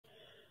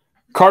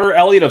Carter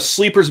Elliott of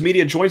Sleepers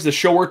Media joins the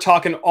show. We're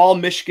talking all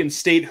Michigan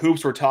State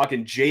hoops. We're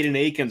talking Jaden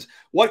Akins.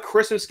 What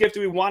Christmas gift do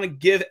we want to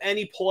give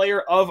any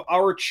player of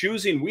our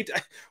choosing? We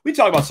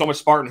talk about so much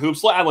Spartan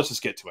hoops. Let's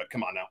just get to it.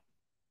 Come on now.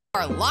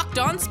 Are Locked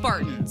On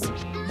Spartans,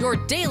 your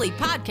daily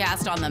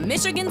podcast on the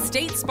Michigan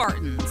State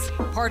Spartans,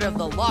 part of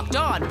the Locked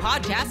On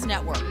Podcast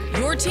Network,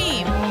 your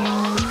team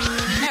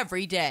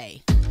every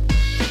day.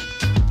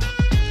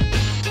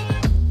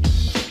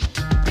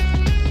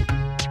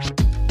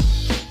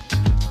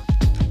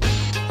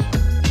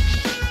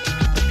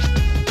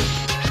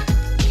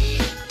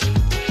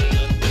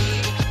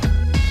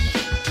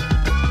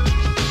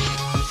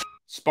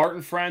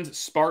 Spartan friends,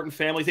 Spartan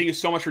family, thank you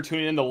so much for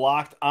tuning in to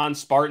Locked On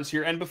Spartans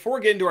here. And before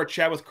we get into our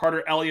chat with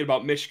Carter Elliott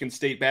about Michigan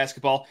State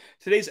basketball,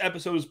 today's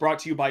episode is brought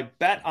to you by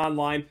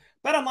BetOnline.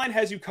 BetOnline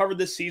has you covered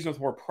this season with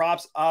more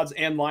props, odds,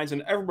 and lines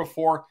than ever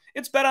before.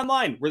 It's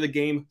BetOnline, where the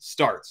game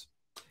starts.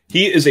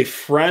 He is a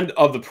friend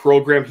of the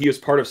program. He is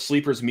part of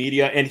Sleepers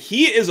Media, and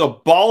he is a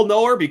ball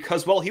knower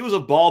because, well, he was a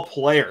ball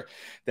player.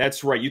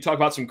 That's right. You talk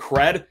about some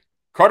cred.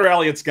 Carter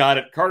Elliott's got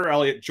it. Carter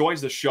Elliott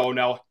joins the show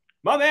now.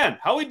 My man,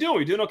 how we doing?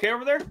 We doing okay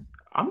over there?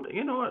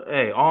 You know what?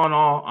 Hey, all in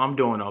all, I'm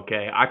doing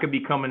okay. I could be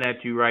coming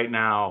at you right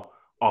now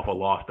off a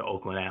loss to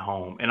Oakland at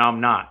home, and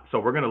I'm not. So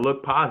we're going to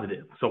look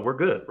positive. So we're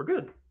good. We're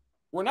good.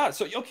 We're not.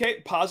 So,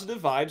 okay,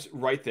 positive vibes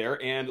right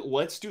there. And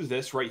let's do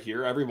this right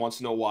here. Every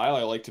once in a while,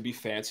 I like to be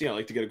fancy. I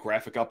like to get a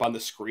graphic up on the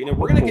screen. And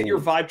we're going to get your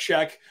vibe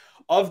check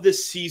of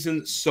this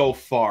season so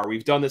far.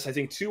 We've done this, I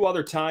think, 2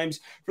 other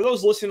times. For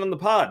those listening on the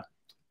pod,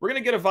 we're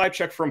going to get a vibe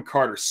check from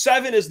Carter.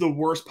 7 is the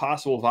worst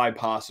possible vibe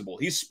possible.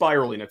 He's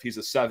spiraling if he's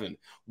a 7.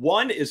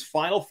 1 is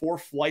Final Four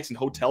flights and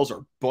hotels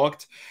are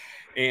booked.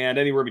 And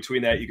anywhere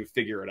between that, you can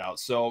figure it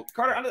out. So,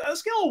 Carter, on a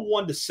scale of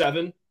 1 to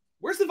 7,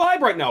 where's the vibe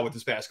right now with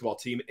this basketball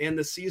team and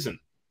this season?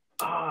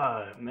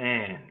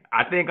 Man,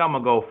 I think I'm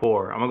going to go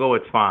 4. I'm going to go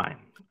it's fine.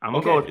 I'm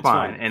going to go it's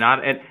fine. And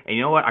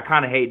you know what? I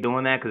kind of hate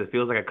doing that because it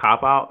feels like a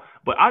cop-out.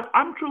 But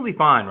I'm truly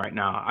fine right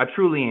now. I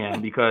truly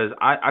am because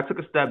I took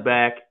a step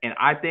back, and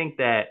I think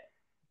that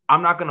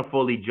I'm not going to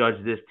fully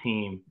judge this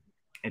team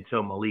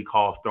until Malik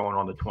Hall is throwing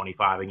on the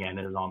 25 again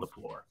and is on the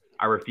floor.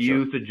 I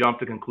refuse to jump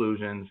to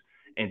conclusions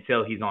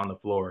until he's on the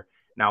floor.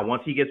 Now,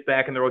 once he gets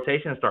back in the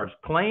rotation and starts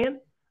playing,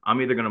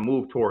 I'm either going to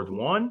move towards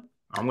 1 or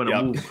I'm going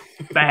to move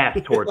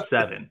fast towards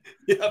 7.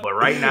 But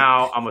right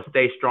now, I'm going to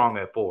stay strong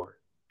at 4.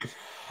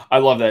 I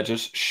love that.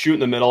 Just shoot in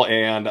the middle,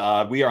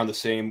 and we are on the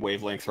same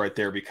wavelength right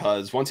there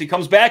because once he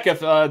comes back,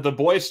 if the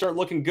boys start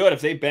looking good, if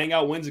they bang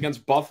out wins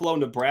against Buffalo,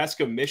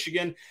 Nebraska,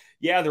 Michigan,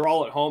 yeah, they're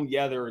all at home.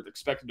 Yeah, they're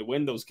expected to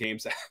win those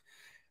games. That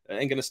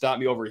ain't going to stop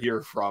me over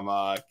here from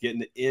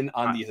getting in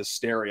on the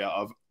hysteria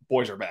of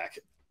boys are back.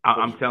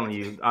 I'm telling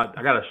you,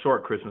 I got a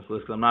short Christmas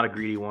list because I'm not a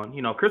greedy one.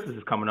 You know, Christmas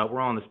is coming up. We're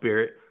on the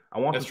spirit. I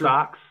want some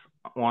socks.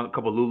 I want a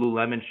couple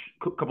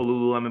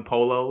Lululemon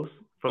polos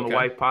from the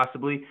wife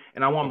possibly,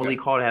 and I want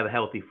Malik Hall to have a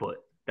healthy foot.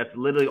 That's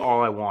literally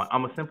all I want.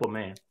 I'm a simple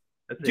man.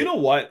 That's it. You know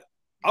what?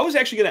 I was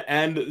actually going to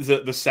end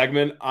the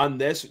segment on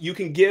this. You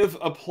can give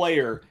a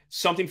player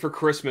something for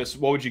Christmas.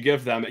 What would you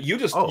give them? You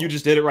just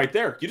did it right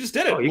there. You just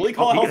did it. Malik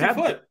Hall, a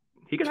healthy foot.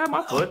 He can have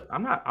my foot.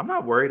 I'm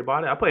not worried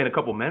about it. I play in a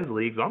couple men's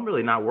leagues, so I'm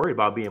really not worried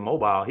about being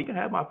mobile. He can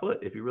have my foot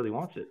if he really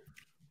wants it.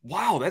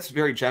 Wow, that's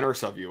very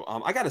generous of you.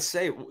 I got to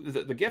say,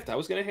 the gift I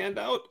was going to hand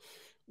out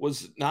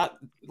was not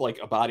like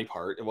a body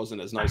part. It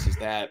wasn't as nice as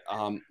that.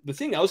 The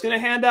thing I was going to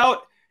hand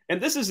out, and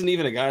this isn't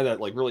even a guy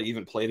that like really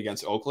even played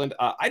against Oakland.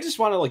 I just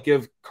want to like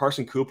give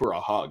Carson Cooper a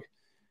hug,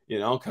 you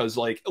know, because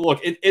like, look,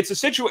 it's a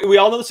situation. We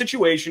all know the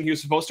situation. He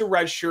was supposed to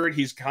redshirt.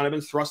 He's kind of been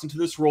thrust into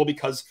this role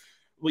because,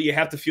 well, you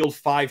have to field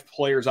 5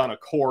 players on a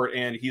court,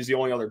 and he's the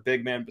only other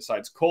big man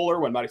besides Kohler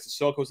when Mike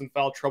Sissoko's in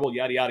foul trouble,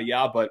 yada, yada,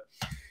 yada. But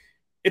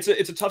it's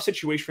a tough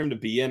situation for him to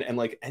be in. And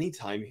like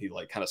anytime he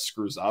like kind of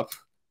screws up,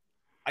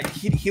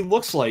 he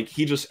looks like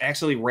he just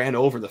accidentally ran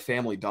over the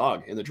family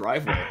dog in the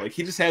driveway. Like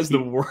he just has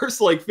the worst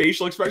like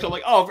facial expression. I'm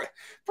like, oh,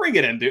 bring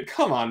it in, dude.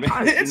 Come on, man.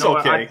 It's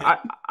okay.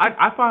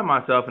 I find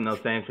myself in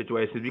those same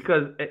situations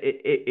because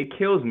it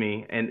kills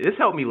me. And this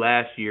helped me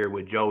last year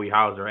with Joey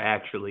Hauser,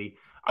 actually.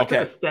 I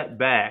took a step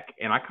back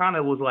and I kind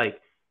of was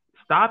like,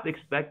 stop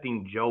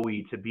expecting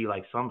Joey to be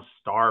like some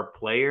star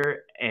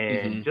player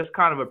and just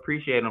kind of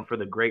appreciate him for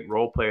the great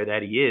role player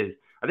that he is.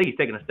 I think he's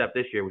taken a step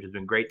this year, which has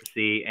been great to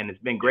see. And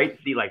it's been great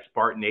to see like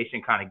Spartan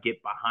Nation kind of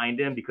get behind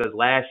him because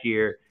last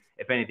year,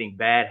 if anything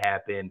bad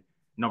happened,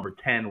 number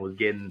 10 was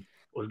getting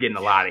a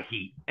lot of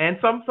heat. And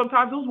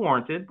sometimes it was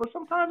warranted, but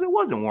sometimes it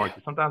wasn't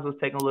warranted. Sometimes it was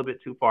taken a little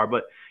bit too far.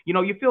 But, you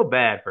know, you feel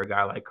bad for a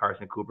guy like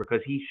Carson Cooper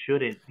because he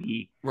shouldn't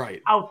be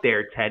out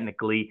there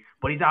technically,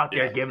 but he's out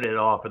there giving it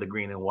all for the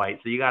green and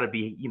white. So you got to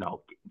be, you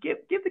know, give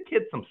the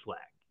kid some slack.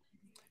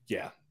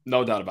 Yeah.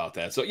 No doubt about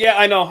that. So, yeah,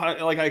 I know.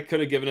 I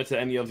could have given it to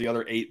any of the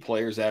other 8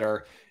 players that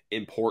are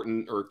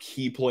important or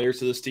key players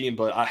to this team,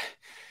 but I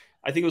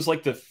think it was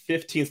like the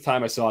 15th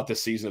time I saw it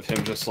this season of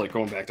him just like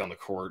going back down the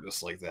court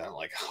just like that.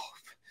 Like, oh,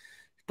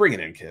 Bring it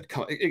in, kid.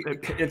 Come on.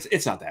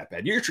 It's not that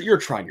bad. You're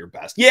trying your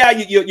best. Yeah,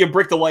 you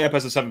brick the layup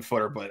as a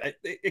 7-footer, but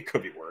it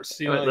could be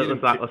worse.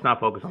 Let's not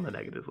focus on the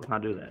negatives. Let's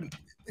not do that.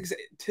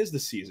 'Tis the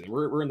season.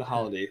 We're in the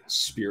holiday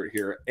spirit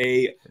here.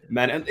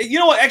 Amen. And you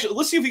know what? Actually,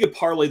 let's see if we could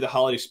parlay the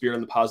holiday spirit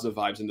and the positive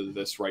vibes into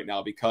this right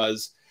now,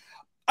 because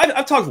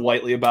I've talked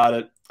lightly about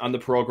it on the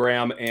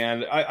program,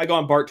 and I go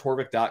on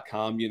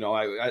barttorvik.com. You know,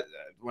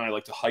 when I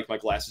like to hike my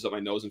glasses up my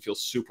nose and feel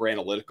super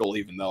analytical,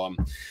 even though I'm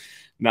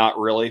not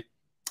really.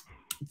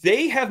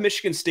 They have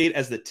Michigan State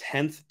as the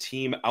 10th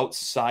team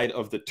outside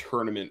of the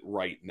tournament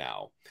right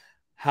now.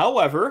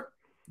 However,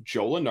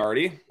 Joe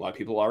Lunardi, a lot of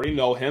people already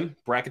know him,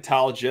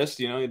 bracketologist,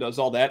 you know, he does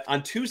all that.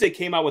 On Tuesday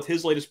came out with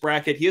his latest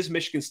bracket. He has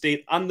Michigan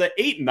State on the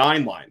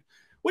 8-9 line,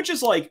 which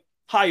is like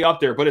high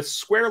up there, but it's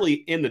squarely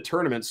in the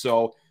tournament.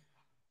 So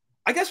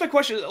I guess my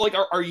question is, like,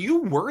 are you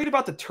worried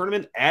about the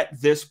tournament at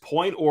this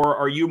point, or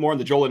are you more on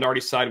the Joe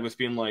Lunardi side with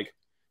being like,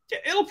 yeah,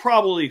 it'll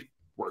probably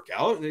work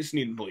out. They just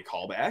need to really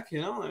call back, you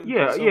know?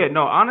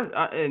 No, honest,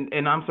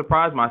 and I'm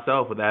surprised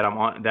myself with that.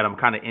 I'm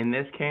kind of in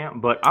this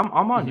camp, but I'm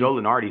on Joe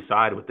Lunardi's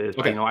side with this.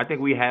 Okay. You know, I think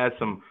we had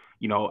some,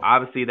 you know,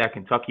 obviously that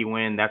Kentucky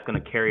win, that's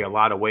going to carry a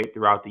lot of weight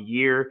throughout the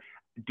year.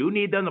 Do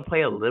need them to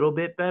play a little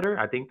bit better.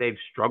 I think they've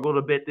struggled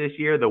a bit this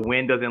year. The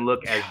win doesn't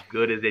look as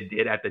good as it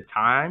did at the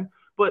time,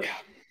 but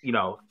you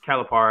know,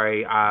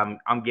 Calipari,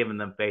 I'm giving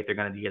them faith. They're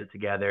going to get it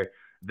together.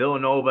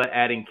 Villanova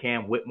adding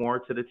Cam Whitmore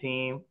to the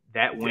team,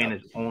 that win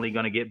is only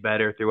going to get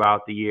better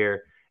throughout the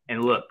year.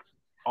 And look,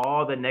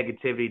 all the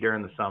negativity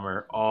during the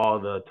summer, all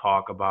the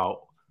talk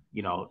about,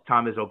 you know,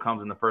 Tom Izzo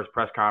comes in the first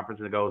press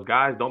conference and goes,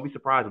 guys, don't be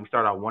surprised if we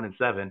start out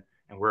 1-7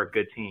 and we're a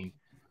good team.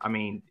 I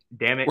mean,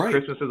 damn it, right.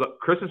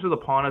 Christmas is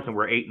upon us and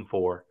we're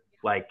 8-4,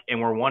 like,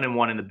 and we're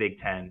 1-1 in the Big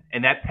Ten.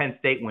 And that Penn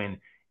State win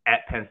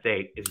at Penn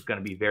State is going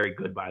to be very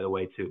good, by the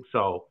way, too.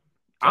 So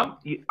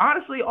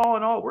honestly, all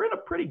in all, we're in a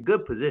pretty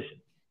good position.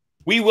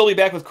 We will be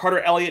back with Carter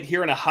Elliott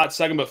here in a hot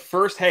second. But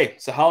first, hey,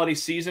 it's the holiday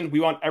season. We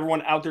want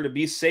everyone out there to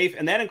be safe,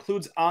 and that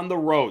includes on the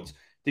roads.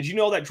 Did you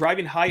know that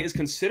driving high is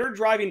considered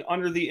driving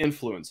under the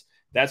influence?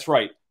 That's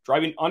right.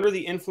 Driving under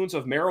the influence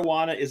of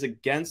marijuana is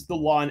against the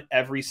law in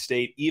every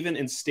state, even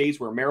in states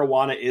where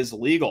marijuana is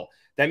legal.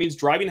 That means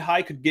driving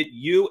high could get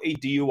you a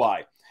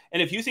DUI.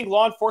 And if you think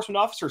law enforcement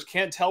officers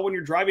can't tell when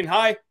you're driving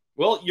high,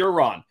 well, you're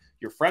wrong.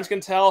 Your friends can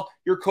tell,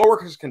 your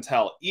coworkers can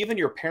tell, even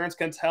your parents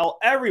can tell,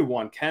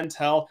 everyone can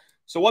tell.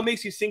 So what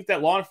makes you think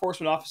that law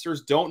enforcement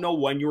officers don't know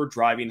when you're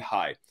driving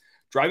high?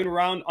 Driving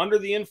around under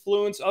the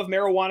influence of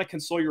marijuana can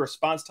slow your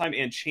response time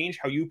and change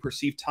how you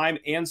perceive time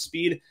and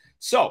speed.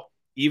 So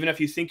even if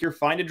you think you're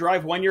fine to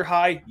drive when you're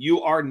high,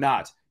 you are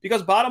not.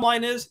 Because bottom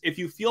line is, if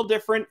you feel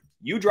different,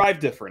 you drive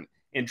different.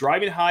 And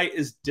driving high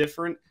is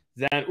different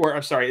than,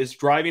 is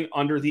driving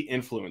under the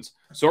influence.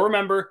 So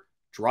remember,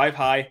 drive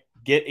high,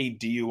 get a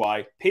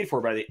DUI, paid for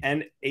by the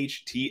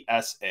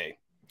NHTSA.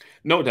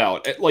 No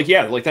doubt. Like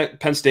that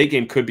Penn State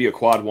game could be a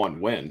quad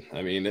 1 win.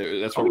 I mean,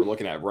 that's what we're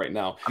looking at right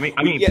now.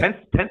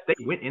 Penn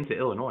State went into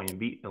Illinois and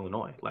beat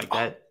Illinois. Like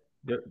that,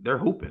 they're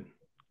hooping.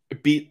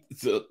 Beat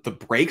the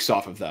brakes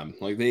off of them.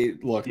 Like they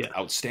looked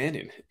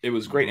outstanding. It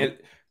was great. And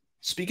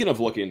speaking of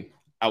looking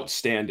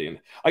outstanding,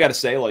 I got to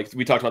say, like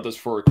we talked about this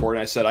before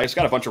recording. I said, I just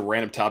got a bunch of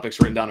random topics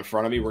written down in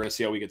front of me. We're going to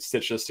see how we can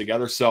stitch this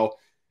together. So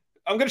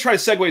I'm going to try to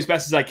segue as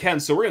best as I can.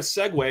 So we're going to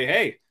segue.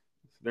 Hey,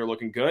 they're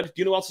looking good. Do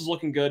you know who else is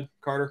looking good,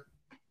 Carter?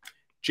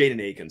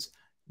 Jaden Akins.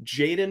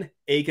 Jaden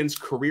Akins,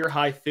 career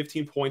high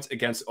 15 points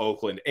against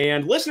Oakland.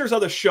 And listeners of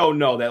the show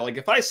know that, like,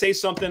 if I say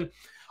something,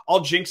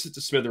 I'll jinx it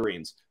to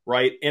smithereens,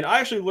 right? And I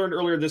actually learned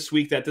earlier this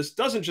week that this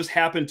doesn't just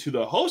happen to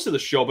the host of the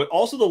show, but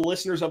also the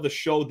listeners of the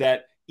show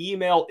that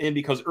email in,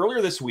 because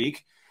earlier this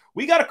week,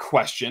 we got a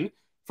question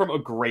from a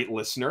great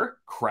listener,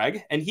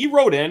 Craig, and he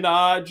wrote in,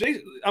 I'm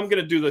going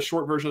to do the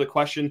short version of the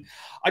question.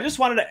 I just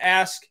wanted to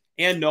ask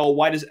and know,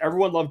 why does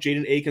everyone love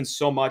Jaden Akins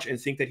so much and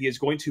think that he is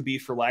going to be,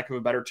 for lack of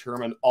a better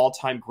term, an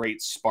all-time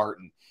great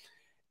Spartan?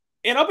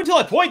 And up until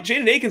that point,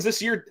 Jaden Akins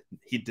this year,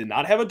 he did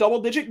not have a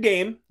double-digit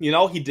game. You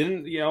know, he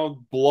didn't,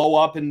 blow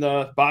up in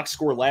the box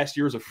score last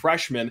year as a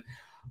freshman.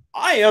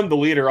 I am the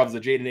leader of the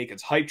Jaden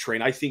Akins hype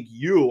train. I think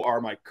you are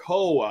my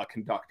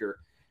co-conductor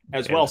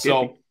as well.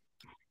 So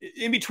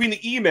in between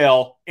the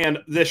email and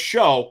this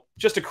show,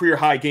 just a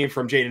career-high game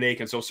from Jaden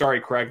Akins. So sorry,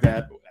 Craig,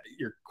 that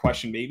your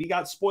question maybe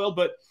got spoiled,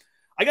 but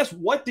I guess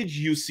what did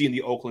you see in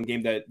the Oakland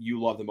game that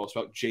you love the most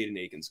about Jaden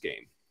Akins'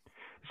 game?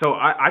 So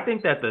I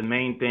think that the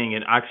main thing,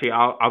 and actually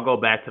I'll go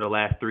back to the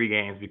last 3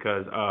 games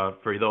because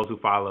for those who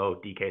follow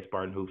DK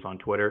Spartan Hoops on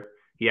Twitter,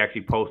 he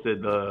actually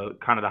posted the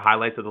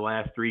highlights of the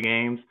last 3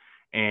 games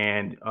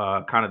and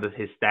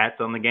his stats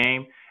on the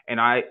game.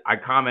 And I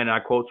commented, I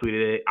quote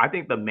tweeted it. I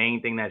think the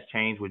main thing that's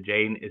changed with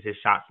Jaden is his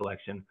shot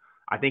selection.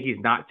 I think he's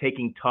not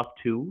taking tough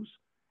twos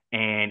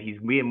and he's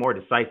being more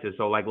decisive.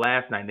 So like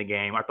last night in the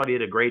game, I thought he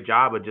did a great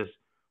job of just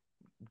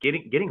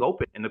getting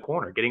open in the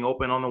corner, getting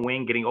open on the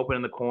wing, getting open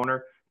in the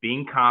corner,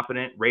 being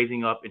confident,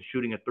 raising up and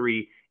shooting a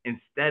 3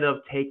 instead of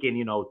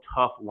taking,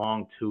 tough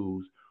long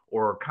twos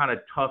or kind of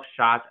tough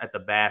shots at the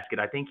basket.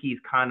 I think he's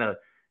kind of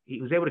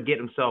he was able to get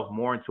himself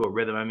more into a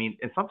rhythm. I mean,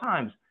 and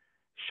sometimes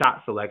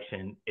shot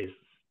selection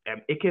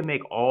it can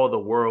make all the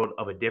world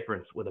of a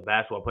difference with a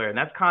basketball player. And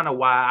that's kind of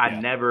why I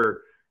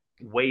never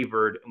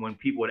wavered when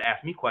people would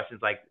ask me questions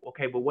like,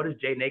 okay, but what has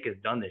Jaden Akins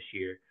done this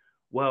year?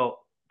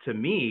 Well, to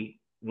me,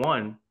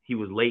 one, he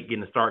was late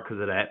getting the start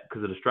because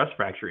of the stress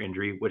fracture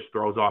injury, which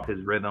throws off his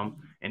rhythm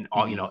and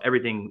all,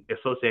 everything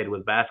associated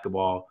with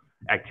basketball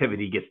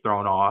activity gets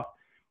thrown off.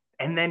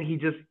 And then he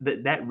just,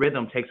 that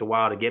rhythm takes a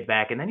while to get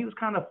back. And then he was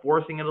kind of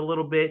forcing it a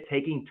little bit,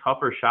 taking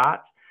tougher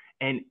shots.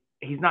 And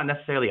he's not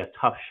necessarily a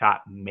tough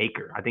shot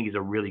maker. I think he's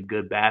a really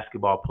good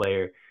basketball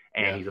player,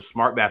 and he's a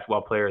smart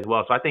basketball player as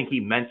well. So I think he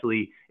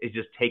mentally is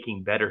just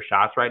taking better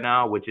shots right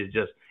now, which is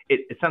just,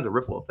 it sends a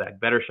ripple effect.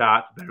 Better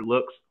shots, better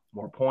looks,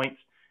 more points.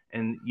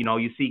 And,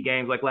 you see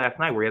games like last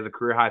night where he has a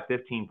career high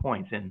 15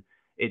 points, and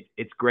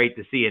it's great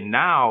to see. And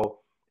now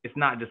it's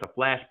not just a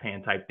flash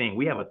pan type thing.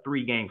 We have a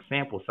 3-game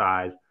sample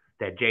size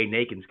that Jaden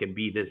Akins can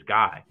be this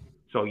guy.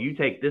 So you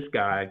take this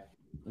guy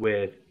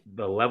with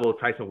the level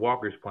Tyson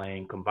Walker's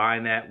playing,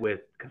 combine that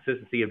with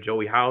consistency of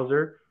Joey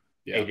Hauser,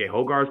 AJ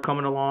Hogarth's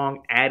coming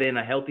along, add in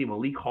a healthy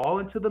Malik Hall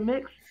into the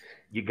mix,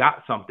 you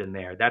got something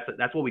there.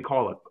 That's what we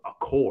call a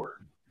core.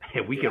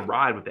 And we can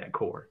ride with that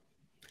core.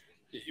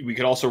 We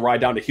could also ride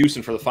down to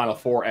Houston for the Final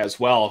Four as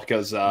well,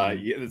 because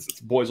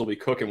boys will be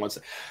cooking once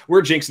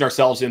we're jinxing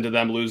ourselves into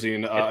them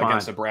losing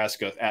against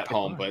Nebraska at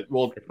home. But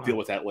we'll deal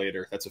with that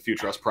later. That's a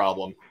future us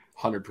problem,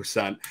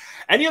 100%.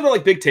 Any other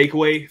big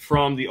takeaway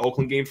from the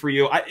Oakland game for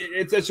you?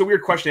 It's a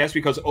weird question to ask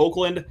because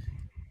Oakland,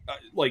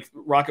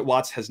 Rocket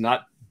Watts, has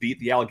not beat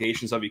the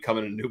allegations of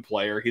becoming a new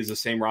player. He's the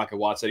same Rocket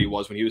Watts that he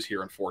was when he was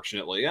here,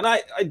 unfortunately. And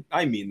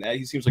I mean that.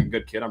 He seems like a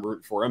good kid. I'm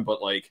rooting for him, but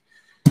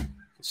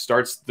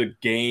starts the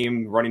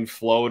game running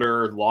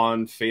floater,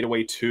 lawn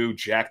fadeaway 2,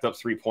 jacked up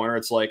 3-pointer.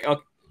 It's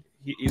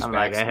he's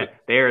back.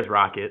 There's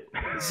Rocket.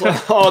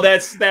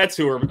 That's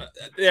who.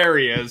 There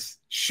he is.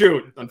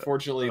 Shoot.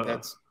 Unfortunately,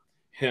 that's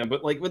him.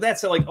 But with that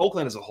said,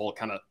 Oakland as a whole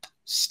kind of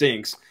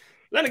stinks.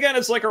 Then again,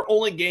 it's our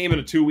only game in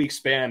a 2-week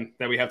span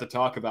that we have to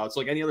talk about.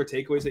 So any other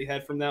takeaways that you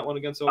had from that one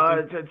against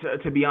Oakland?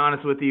 To be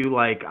honest with you,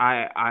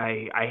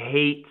 I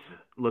hate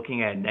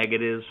looking at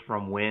negatives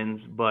from wins,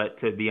 but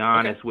to be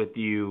honest with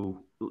you,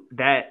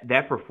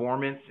 that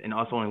performance and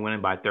us only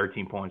winning by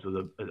 13 points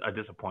was a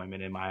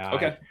disappointment in my eyes.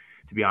 Okay.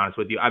 To be honest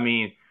with you, I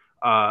mean,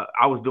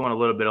 I was doing a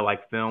little bit of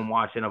film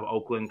watching of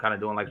Oakland, kind of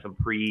doing some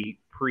pre-game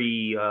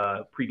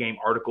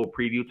article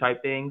preview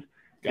type things.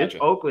 Gotcha. This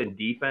Oakland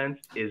defense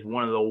is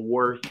one of the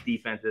worst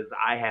defenses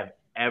I have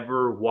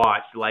ever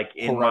watched,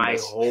 in my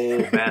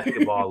whole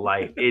basketball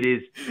life. It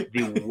is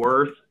the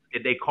worst.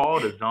 If they call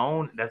it a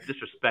zone, that's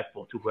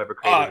disrespectful to whoever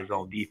created the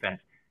zone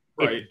defense.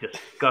 Right. It's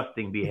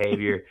disgusting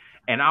behavior.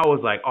 And I was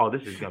like, oh,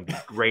 this is going to be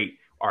great.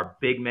 Our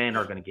big men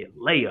are going to get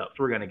layups.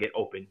 We're going to get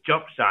open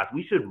jump shots.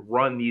 We should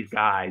run these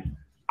guys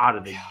out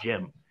of the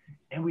gym.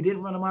 And we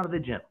didn't run them out of the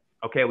gym.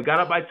 Okay, we got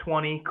up by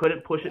 20,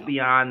 couldn't push it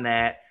beyond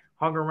that,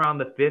 hung around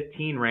the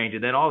 15 range.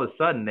 And then all of a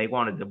sudden, they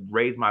wanted to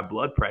raise my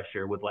blood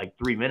pressure with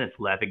 3 minutes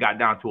left. It got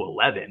down to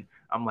 11.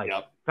 I'm like,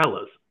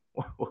 fellas,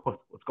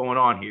 what's going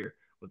on here?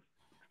 Let's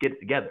get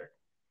it together.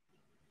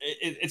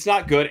 It's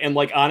not good. And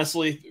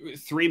honestly,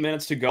 3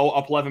 minutes to go,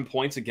 up 11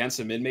 points against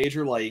a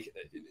mid-major,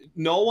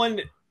 no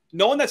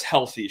one that's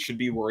healthy should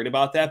be worried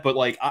about that. But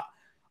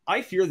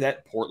I fear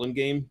that Portland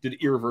game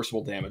did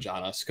irreversible damage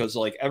on us because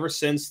ever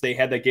since they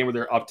had that game where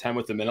they're up 10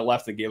 with a minute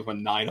left and gave them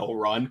a 9-0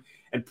 run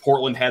and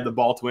Portland had the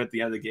ball to win at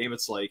the end of the game,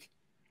 it's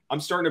I'm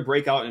starting to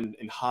break out in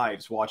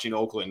hives watching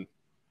Oakland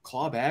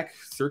claw back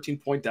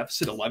 13-point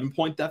deficit,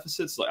 11-point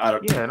deficits. I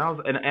don't. Yeah, and I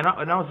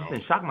was just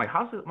in shock. I'm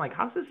how's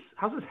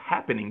this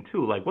happening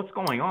too? What's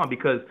going on?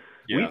 Because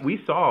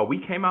we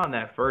came out in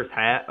that first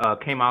half,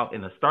 came out in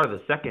the start of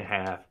the second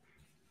half,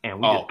 and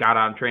we just got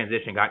on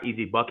transition, got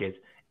easy buckets,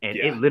 and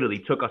it literally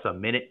took us a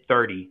minute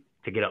 30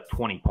 to get up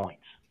 20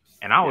 points.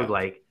 And I was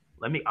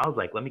let me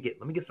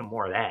get some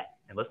more of that,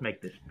 and let's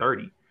make this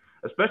 30.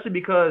 Especially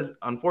because,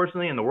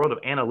 unfortunately, in the world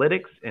of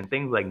analytics and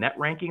things like net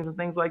rankings and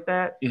things like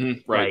that,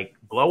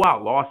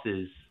 blowout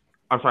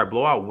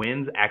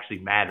wins actually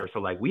matter.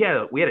 So, we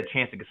had a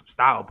chance to get some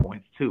style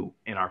points too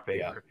in our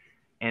favor.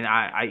 Yeah. And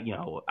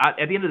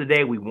at the end of the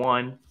day, we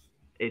won.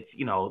 It's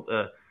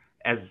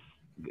as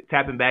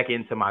tapping back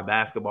into my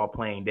basketball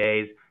playing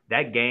days,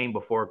 that game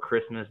before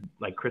Christmas,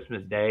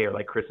 Christmas Day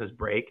or Christmas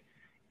break,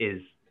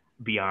 is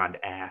beyond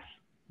ass.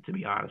 To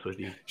be honest with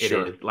you, it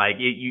is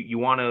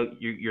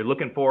you're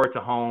looking forward to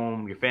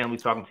home. Your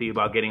family's talking to you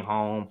about getting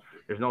home.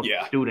 There's no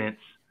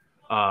students.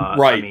 Right.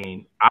 I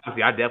mean,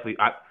 obviously,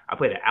 I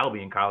played at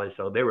Albion College,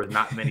 so there was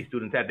not many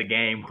students at the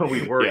game when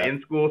we were in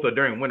school. So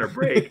during winter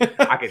break,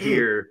 I could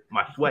hear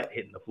my sweat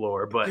hitting the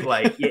floor. But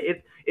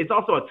it's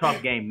also a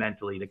tough game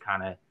mentally to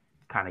kind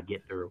of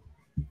get through.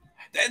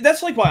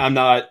 That's why I'm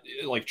not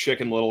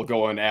Chicken Little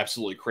going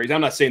absolutely crazy.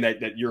 I'm not saying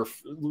that you're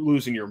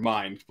losing your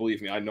mind.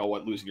 Believe me, I know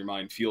what losing your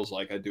mind feels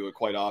like. I do it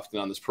quite often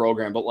on this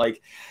program. But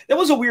that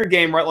was a weird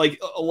game, right?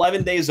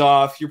 11 days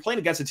off. You're playing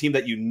against a team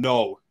that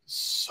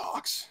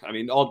sucks. I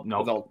mean, all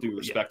due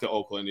respect to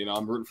Oakland,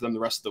 I'm rooting for them the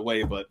rest of the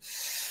way, but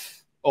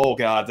oh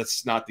God,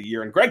 that's not the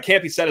year. And Greg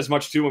Campy said as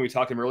much too when we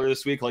talked to him earlier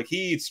this week. Like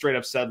he straight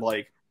up said,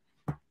 like,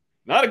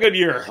 not a good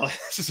year.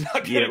 This is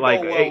not gonna go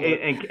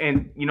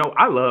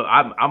well.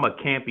 I'm a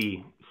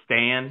Campy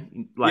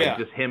stan,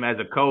 just him as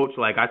a coach.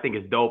 Like I think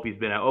it's dope. He's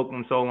been at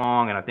Oakland so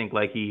long, and I think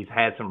like he's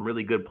had some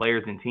really good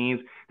players and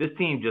teams. This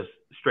team just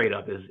straight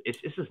up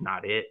it's just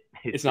not it.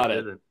 It's not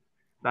it.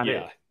 Not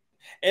it.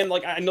 And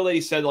like I know that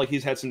he said like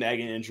he's had some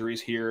nagging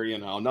injuries here,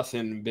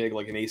 nothing big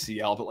like an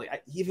ACL, but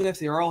like even if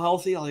they are all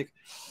healthy, like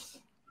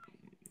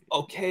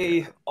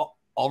okay,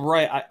 all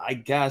right, I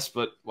guess,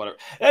 but whatever.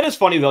 That is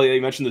funny though that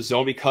you mentioned the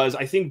zone because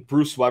I think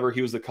Bruce Weber,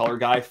 he was the color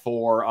guy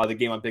for the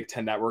game on Big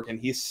Ten Network, and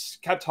he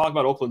kept talking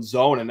about Oakland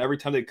zone, and every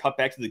time they cut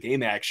back to the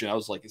game action, I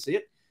was like,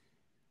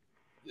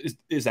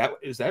 is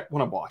that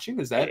what I'm watching?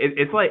 Is that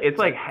it's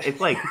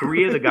like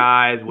three of the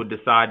guys would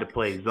decide to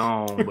play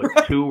zone,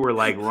 but two were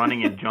like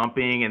running and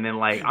jumping, and then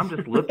like I'm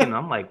just looking,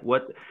 I'm like,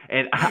 what?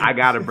 And I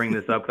got to bring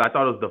this up because I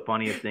thought it was the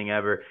funniest thing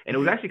ever, and it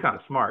was actually kind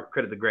of smart.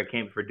 Credit to Greg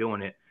Campbell for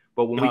doing it.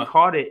 But when we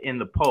caught it in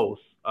the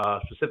post,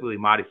 specifically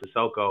Madi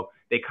Sissoko,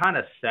 they kind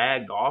of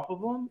sagged off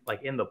of him,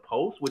 like in the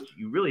post, which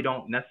you really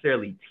don't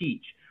necessarily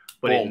teach.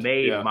 But it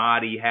made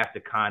Madi have to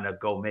kind of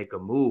go make a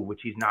move, which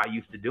he's not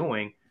used to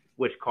doing,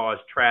 which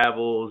caused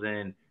travels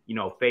and,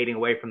 fading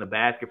away from the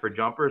basket for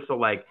jumpers. So,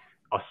 like,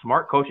 a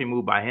smart coaching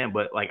move by him.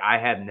 But, like, I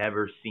have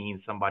never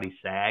seen somebody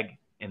sag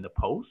in the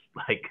post.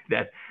 Like,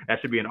 that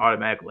should be an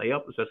automatic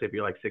layup, especially if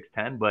you're, like,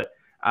 6'10". But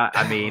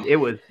I mean, it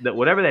was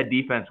whatever that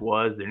defense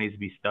was. There needs to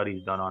be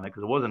studies done on it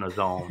because it wasn't a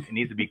zone. It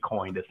needs to be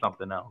coined as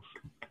something else.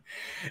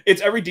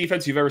 It's every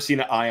defense you've ever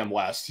seen at IM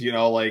West. You're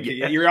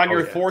on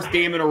your fourth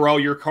game in a row.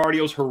 Your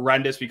cardio's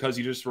horrendous because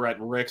you just were at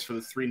Rick's for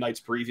the 3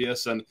 nights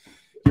previous, and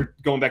you're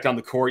going back down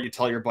the court. You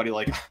tell your buddy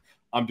like,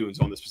 "I'm doing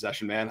zone this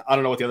possession, man. I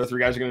don't know what the other 3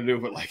 guys are going to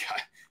do, but like,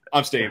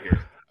 I'm staying here.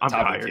 I'm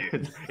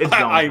tired. It's zone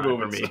time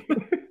for me."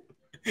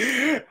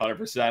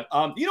 100%.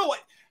 You know what?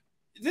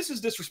 This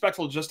is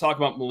disrespectful to just talk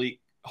about Malik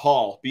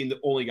Hall being the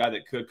only guy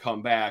that could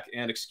come back.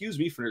 And excuse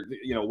me for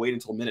waiting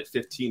until minute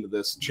 15 of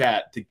this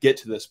chat to get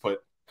to this,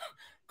 but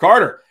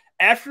Carter,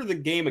 after the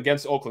game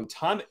against Oakland,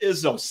 Tom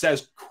Izzo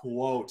says,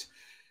 quote,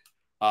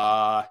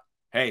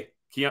 hey,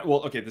 Keon,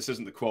 well, okay, this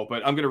isn't the quote,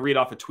 but I'm going to read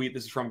off a tweet.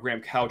 This is from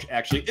Graham Couch,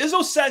 actually.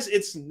 Izzo says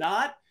it's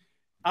not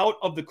out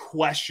of the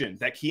question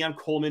that Keon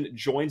Coleman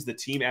joins the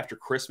team after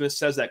Christmas,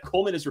 says that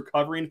Coleman is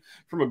recovering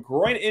from a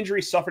groin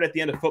injury suffered at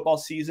the end of football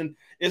season.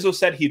 Izzo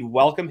said he'd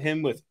welcome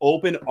him with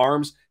open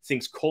arms,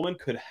 thinks Coleman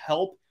could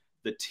help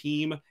the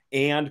team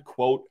and,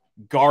 quote,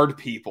 guard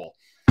people.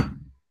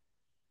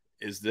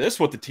 Is this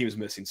what the team's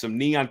missing? Some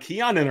Neon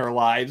Keon in our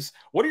lives.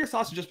 What are your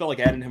thoughts just about like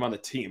adding him on the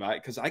team?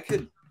 Because I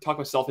could talk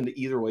myself into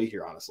either way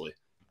here, honestly.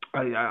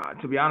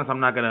 To be honest, I'm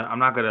not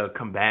gonna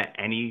combat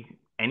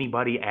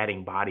anybody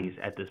adding bodies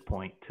at this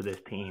point to this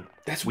team.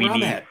 That's where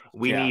I'm at.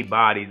 We need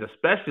bodies,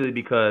 especially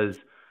because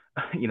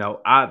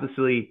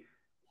obviously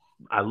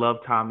I love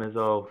Tom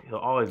Izzo. He'll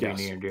always be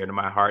near and dear to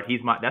my heart.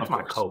 That's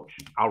my coach.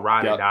 I'll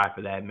ride or die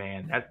for that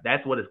man.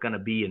 That's what it's gonna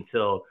be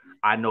until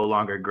I no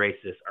longer grace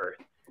this earth.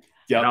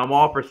 Yep. And I'm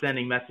all for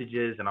sending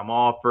messages, and I'm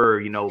all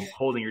for,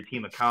 holding your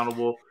team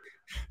accountable.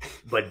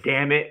 But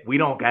damn it, we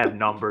don't have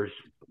numbers.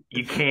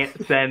 You can't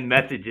send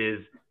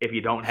messages if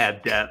you don't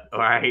have depth, all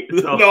right?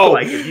 So,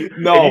 if you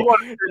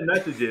want to send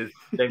messages,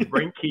 then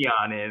bring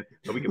Keon in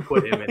so we can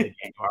put him in the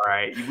game, all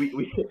right?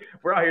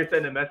 We're out here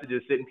sending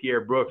messages, sitting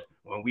Pierre Brooks,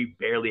 when we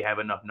barely have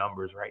enough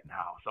numbers right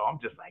now. So I'm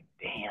just like,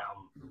 damn.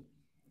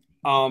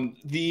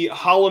 The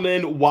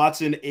Holloman,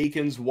 Watson,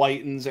 Akins,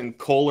 Whitens, and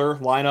Kohler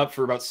lineup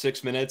for about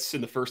 6 minutes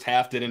in the first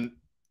half didn't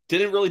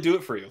really do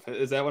it for you.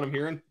 Is that what I'm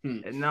hearing?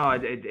 No,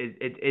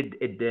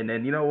 it didn't.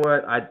 And you know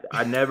what?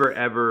 I never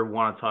ever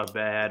want to talk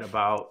bad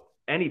about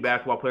any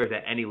basketball players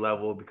at any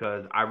level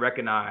because I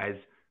recognize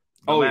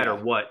no matter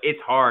what,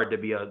 it's hard to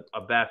be a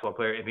basketball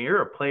player. If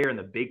you're a player in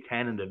the Big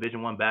Ten and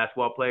Division I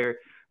basketball player,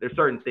 there's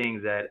certain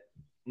things that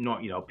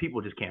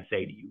people just can't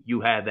say to you.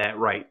 You have that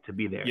right to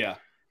be there. Yeah.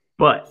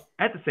 But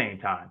at the same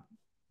time,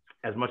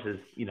 as much as,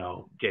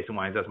 Jason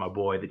Wines, that's my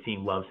boy, the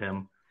team loves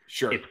him.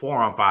 Sure. It's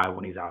 4-on-5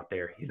 when he's out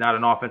there. He's not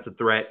an offensive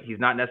threat. He's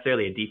not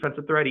necessarily a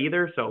defensive threat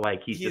either. So,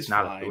 he's just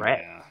not a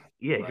threat.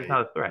 Yeah, he's just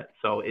not a threat.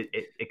 So,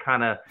 it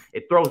kind of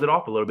throws it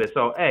off a little bit.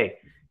 So, hey,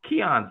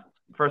 Keon,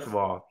 first of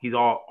all, he'll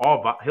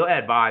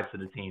add vibes to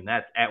the team.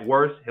 That's at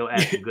worst, he'll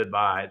add some good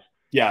vibes.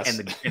 Yes.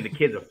 And the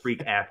kid's a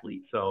freak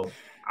athlete. So,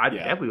 I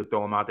definitely would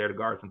throw him out there to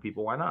guard some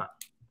people. Why not?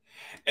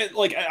 And,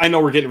 I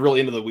know we're getting really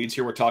into the weeds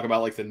here. We're talking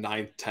about the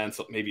 9th,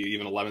 10th, maybe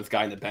even 11th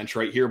guy in the bench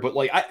right here. But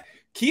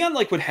Keon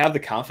would have the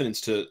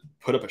confidence to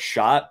put up a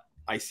shot.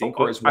 I think.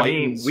 Whereas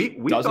Whitens,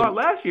 we saw it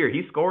last year.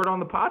 He scored on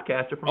the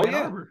podcaster from Ann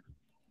Arbor.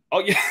 Oh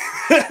yeah,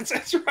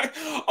 that's right.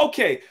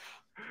 Okay,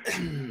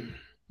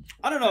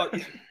 I don't know.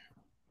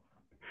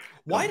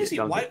 Why does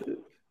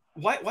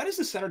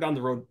the center down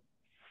the road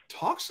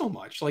talk so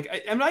much?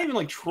 I'm not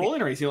even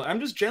trolling or anything. I'm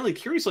just genuinely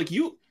curious.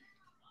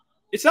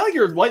 It's not like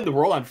you're lighting the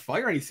world on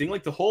fire or anything.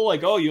 The whole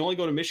you only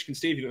go to Michigan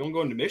State if you don't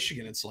go into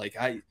Michigan. It's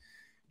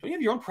don't you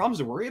have your own problems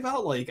to worry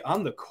about, like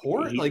on the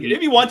court? Like, it'd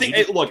be one thing.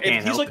 Look,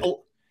 if he's like,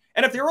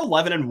 and if they're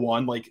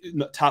 11-1, like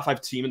top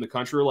 5 team in the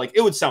country, like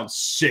it would sound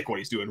sick what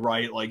he's doing,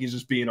 right? Like he's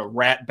just being a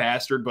rat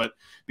bastard, but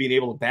being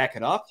able to back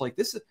it up. Like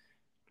this is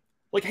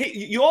like, hey,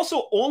 you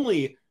also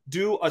only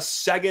do a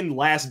second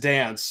last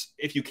dance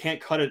if you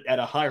can't cut it at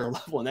a higher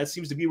level, and that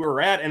seems to be where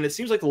we're at. And it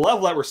seems like the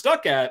level that we're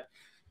stuck at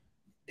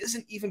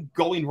isn't even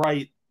going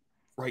right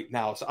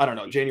now. So I don't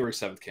know. January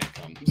 7th can't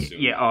come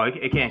soon. Yeah.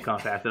 It can't come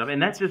fast enough. And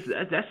that's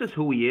just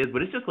who he is.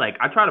 But it's just like,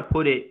 I try to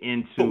put it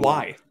into but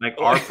why? Like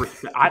our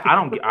perspective.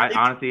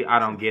 Honestly, I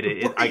don't get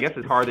it. I guess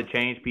it's hard to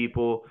change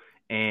people.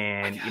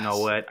 And you know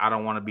what? I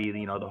don't want to be,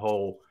 the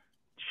whole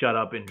shut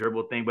up and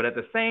dribble thing. But at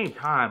the same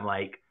time,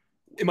 like,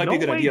 it might be a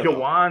good idea.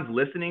 Jawan's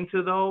listening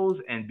to those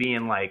and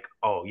being like,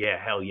 oh yeah,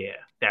 hell yeah.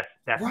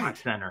 That's my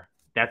center.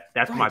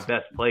 That's my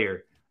best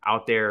player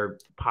out there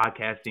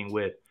podcasting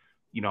with,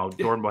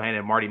 Jordan Bohannon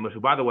and Marty Mush.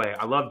 By the way,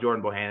 I love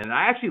Jordan Bohannon. And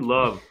I actually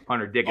love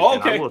Hunter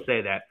Dickinson. I will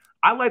say that.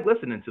 I like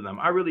listening to them.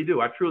 I really do.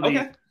 I truly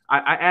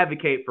I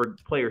advocate for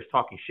players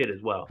talking shit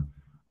as well.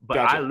 But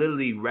I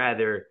literally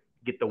rather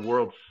get the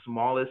world's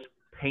smallest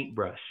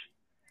paintbrush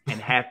and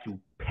have to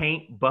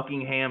paint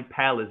Buckingham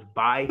Palace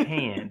by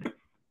hand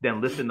than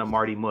listen to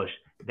Marty Mush.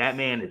 That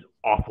man is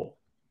awful.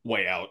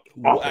 Way out.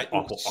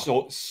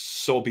 Awful.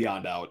 So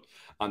beyond out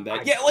on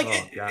that.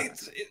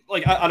 It's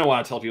like I don't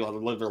want to tell people how to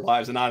live their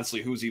lives, and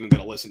honestly, who's even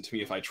going to listen to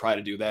me if I try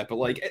to do that? But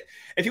like,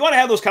 if you want to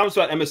have those comments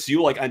about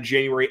MSU, like on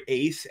January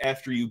 8th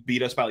after you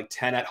beat us by like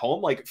 10 at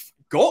home, like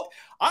go.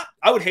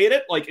 I would hate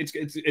it. Like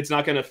it's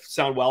not going to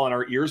sound well in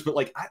our ears, but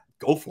like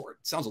go for it.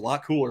 It sounds a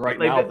lot cooler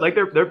now. Like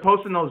they're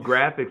posting those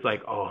graphics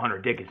like, oh, Hunter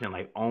Dickinson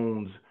like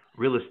owns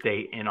real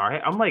estate in our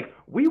head. I'm like,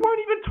 we weren't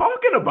even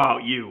talking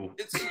about you.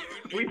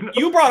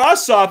 You brought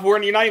us up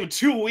when you're not even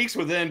 2 weeks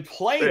within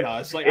playing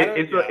us. Like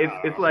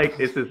it's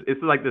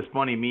like this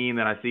funny meme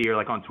that I see here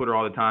like on Twitter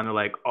all the time. They're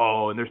like,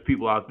 oh, and there's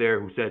people out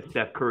there who said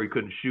Steph Curry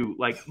couldn't shoot.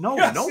 Like, no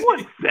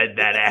one said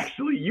that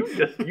actually. You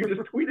just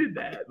tweeted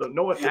that.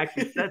 No one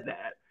actually said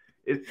that.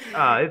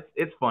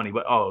 It's funny,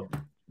 but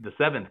the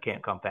 7th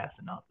can't come fast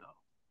enough though.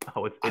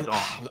 Oh, it's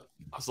on.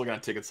 I was looking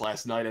at tickets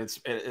last night, and it's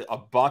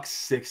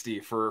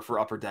 $160 for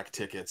upper deck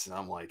tickets, and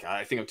I'm like,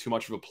 I think I'm too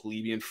much of a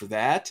plebeian for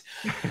that.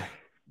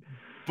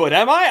 But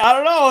am I? I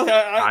don't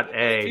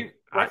know.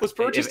 Reckless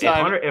purchase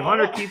time. If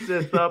Hunter keeps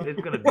this up, it's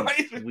gonna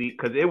be sweet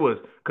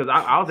because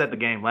I was at the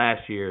game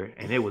last year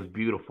and it was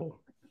beautiful,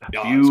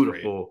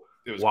 beautiful.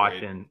 It was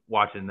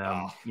watching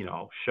them,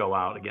 show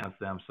out against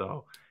them.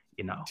 So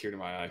tear to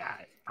my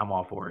eye. I'm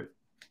all for it.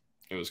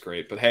 It was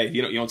great, but hey,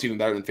 you know what's even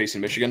better than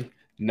facing Michigan?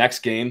 Next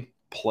game,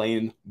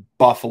 playing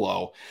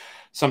Buffalo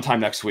sometime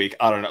next week.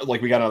 I don't know.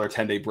 Like, we got another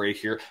 10-day break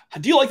here.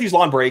 Do you like these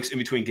long breaks in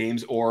between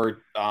games,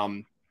 or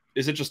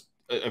is it just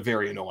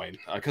very annoying?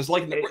 Because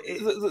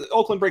the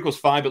Oakland break was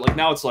fine, but like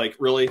now it's like,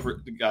 really,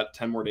 we got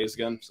 10 more days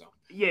again. So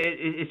yeah,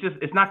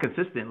 it's not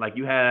consistent. Like,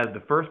 you have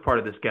the first part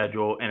of the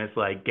schedule, and it's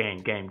like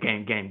game,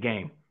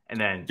 and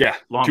then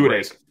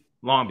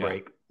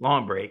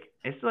long break.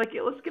 It's like,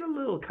 let's get a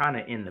little kind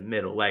of in the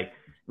middle, like.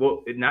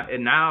 Well,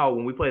 now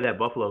when we play that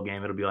Buffalo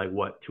game, it'll be like,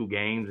 what, 2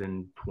 games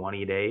in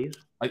 20 days?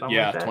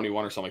 Yeah,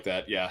 21 or something like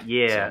that. Yeah.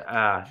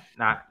 Yeah, so.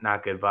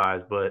 Not good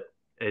vibes, but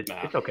it's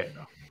okay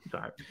though. It's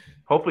all right.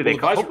 Hopefully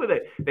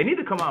they need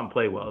to come out and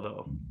play well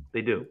though.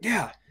 They do.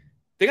 Yeah,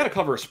 they got to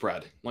cover a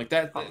spread like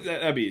that.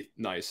 That'd be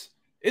nice.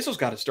 Izzo's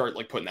got to start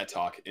like putting that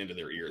talk into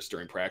their ears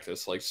during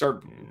practice. Like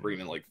start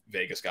bringing in like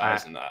Vegas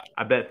guys and that.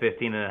 I bet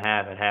 15.5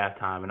 at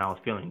halftime, and I was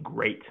feeling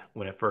great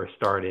when it first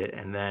started,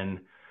 and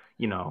then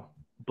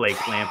Blake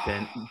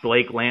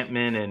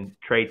Lampman and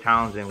Trey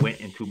Townsend went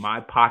into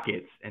my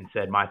pockets and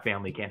said my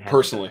family can't have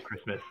Christmas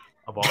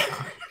of all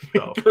time.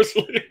 So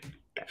personally,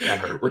 that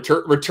hurt.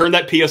 Return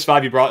that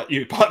PS5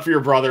 you bought for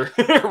your brother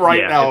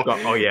now.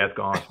 It's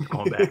gone. It's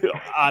going back.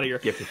 Out of here.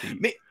 Gift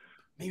receipt.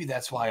 Maybe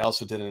that's why I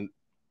also didn't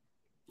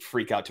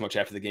freak out too much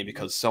after the game,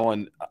 because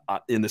someone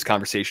in this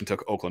conversation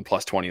took Oakland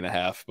plus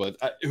 20.5. But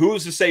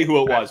who's to say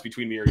who it was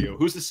between me or you?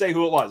 Who's to say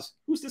who it was?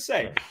 Who's to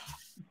say?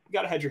 You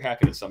got to hedge your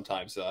happiness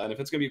sometimes. And if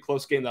it's going to be a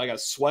close game that I got to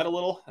sweat a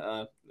little,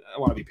 I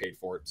want to be paid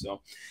for it.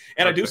 So,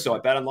 and I do so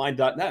at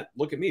betonline.net.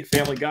 Look at me,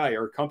 family guy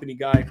or company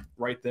guy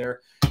right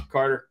there.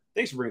 Carter,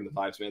 thanks for bringing the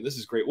vibes, man. This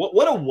is great.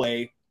 What a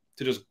way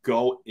to just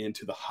go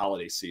into the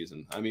holiday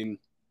season. I mean,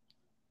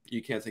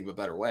 you can't think of a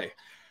better way.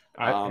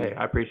 I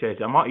appreciate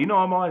you. I'm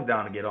always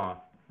down to get on.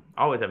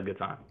 I always have a good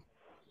time.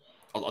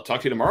 I'll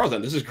talk to you tomorrow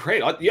then. This is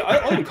great. I'll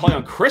even call you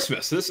on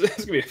Christmas. This is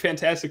going to be a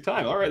fantastic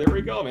time. All right, there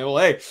we go, man. Well,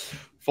 hey,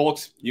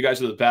 folks, you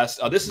guys are the best.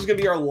 This is going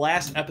to be our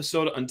last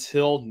episode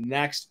until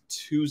next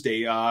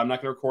Tuesday. I'm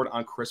not going to record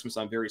on Christmas.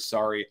 I'm very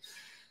sorry.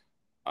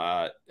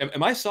 Am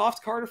I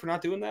soft, Carter, for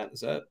not doing that? Is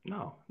that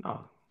no?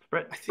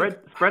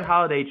 Spread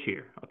holiday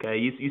cheer. Okay,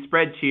 you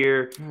spread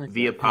cheer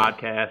via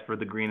podcast for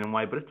the green and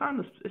white, but it's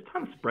time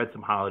to spread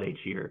some holiday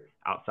cheer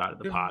outside of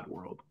the pod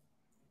world.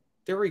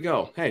 There we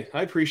go. Hey,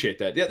 I appreciate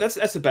that. Yeah,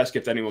 that's the best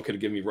gift anyone could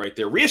have given me right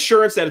there.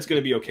 Reassurance that it's going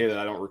to be okay that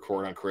I don't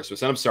record on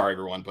Christmas. And I'm sorry,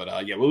 everyone,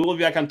 but yeah, we'll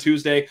be back on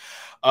Tuesday.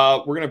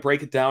 We're going to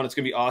break it down. It's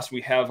going to be awesome.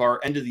 We have our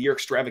end of the year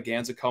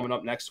extravaganza coming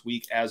up next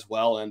week as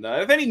well. And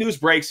if any news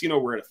breaks, you know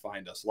where to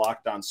find us.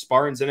 Locked On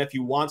Spartans. And if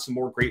you want some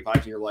more great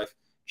vibes in your life,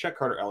 check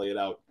Carter Elliott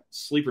out.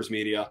 Sleepers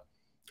Media.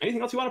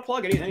 Anything else you want to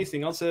plug?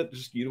 Anything else that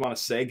just you want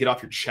to say? Get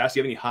off your chest. Do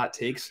you have any hot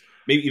takes?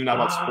 Maybe even not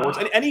about sports.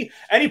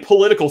 Any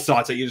political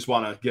thoughts that you just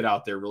want to get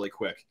out there really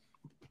quick?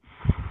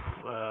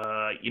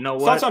 You know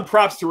what? Thoughts on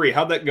Props 3.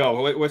 How'd that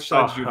go? Which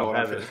side did you vote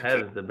on?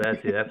 Heaven's the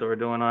best here. That's what we're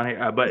doing on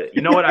here. But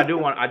you know what? I do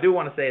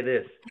want to say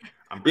this.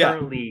 I'm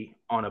currently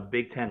on a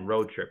Big Ten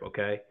road trip.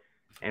 Okay,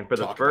 and for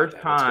the first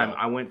time,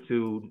 I went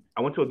to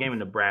a game in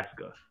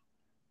Nebraska,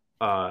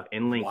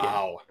 in Lincoln.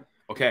 Wow.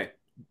 Okay.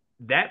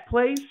 That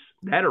place,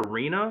 that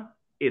arena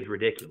is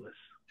ridiculous.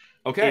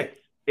 Okay.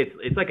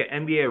 It's like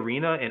an NBA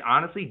arena, and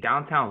honestly,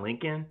 downtown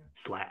Lincoln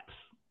slaps.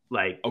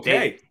 Like,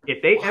 okay,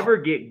 if they ever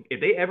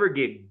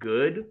get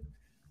good,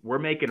 we're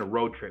making a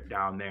road trip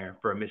down there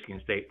for a Michigan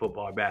State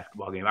football or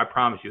basketball game. I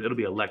promise you, it'll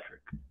be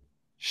electric.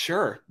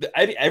 Sure,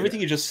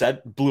 everything you just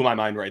said blew my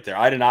mind right there.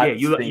 I did not.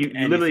 Yeah,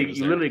 you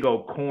literally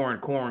go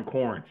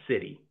corn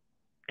city,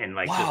 and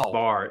like just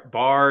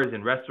bars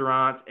and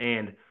restaurants,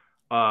 and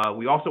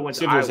we also went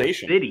to Iowa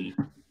City,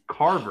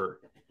 Carver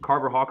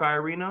Hawkeye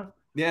Arena.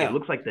 Yeah, it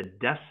looks like the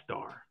Death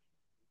Star.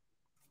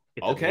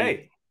 It's okay.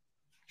 Amazing.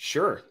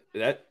 Sure,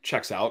 that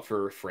checks out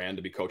for Fran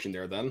to be coaching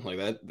there. Then,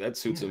 like that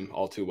suits him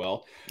all too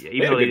well. Yeah,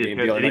 even though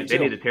they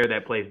need to tear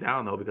that place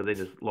down though, because they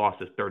just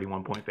lost as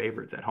 31-point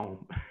favorites at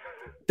home.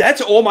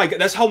 That's oh my god!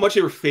 That's how much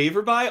they were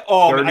favored by.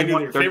 Oh, I knew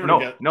they were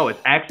favored. No, it's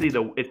actually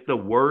the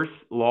worst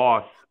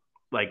loss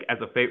like as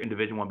a favorite in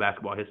Division I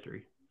basketball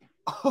history.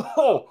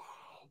 Oh,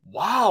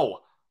 wow!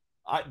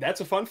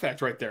 That's a fun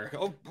fact right there.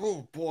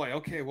 Oh boy.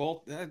 Okay,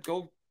 well,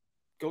 go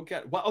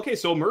get. Well, okay,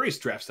 so Murray's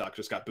draft stock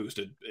just got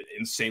boosted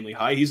insanely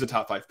high. He's a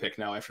top 5 pick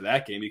now after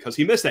that game because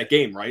he missed that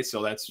game, right?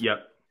 So that's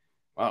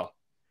wow.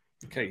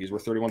 Okay, he's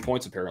worth 31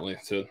 points apparently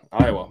to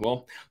Iowa.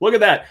 Well, look at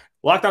that.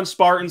 Locked On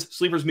Spartans,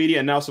 Sleepers Media,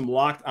 and now some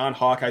Locked On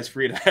Hawkeyes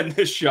for you to end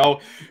this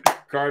show.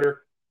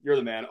 Carter, you're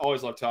the man.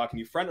 Always love talking to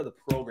you. Friend of the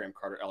program,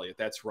 Carter Elliott.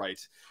 That's right.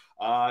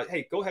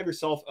 Hey, go have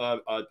yourself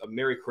a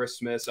Merry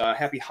Christmas,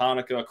 Happy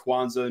Hanukkah,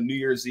 Kwanzaa, New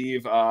Year's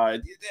Eve.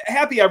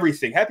 Happy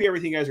everything. Happy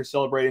everything you guys are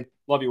celebrating.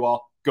 Love you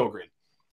all. Go Green.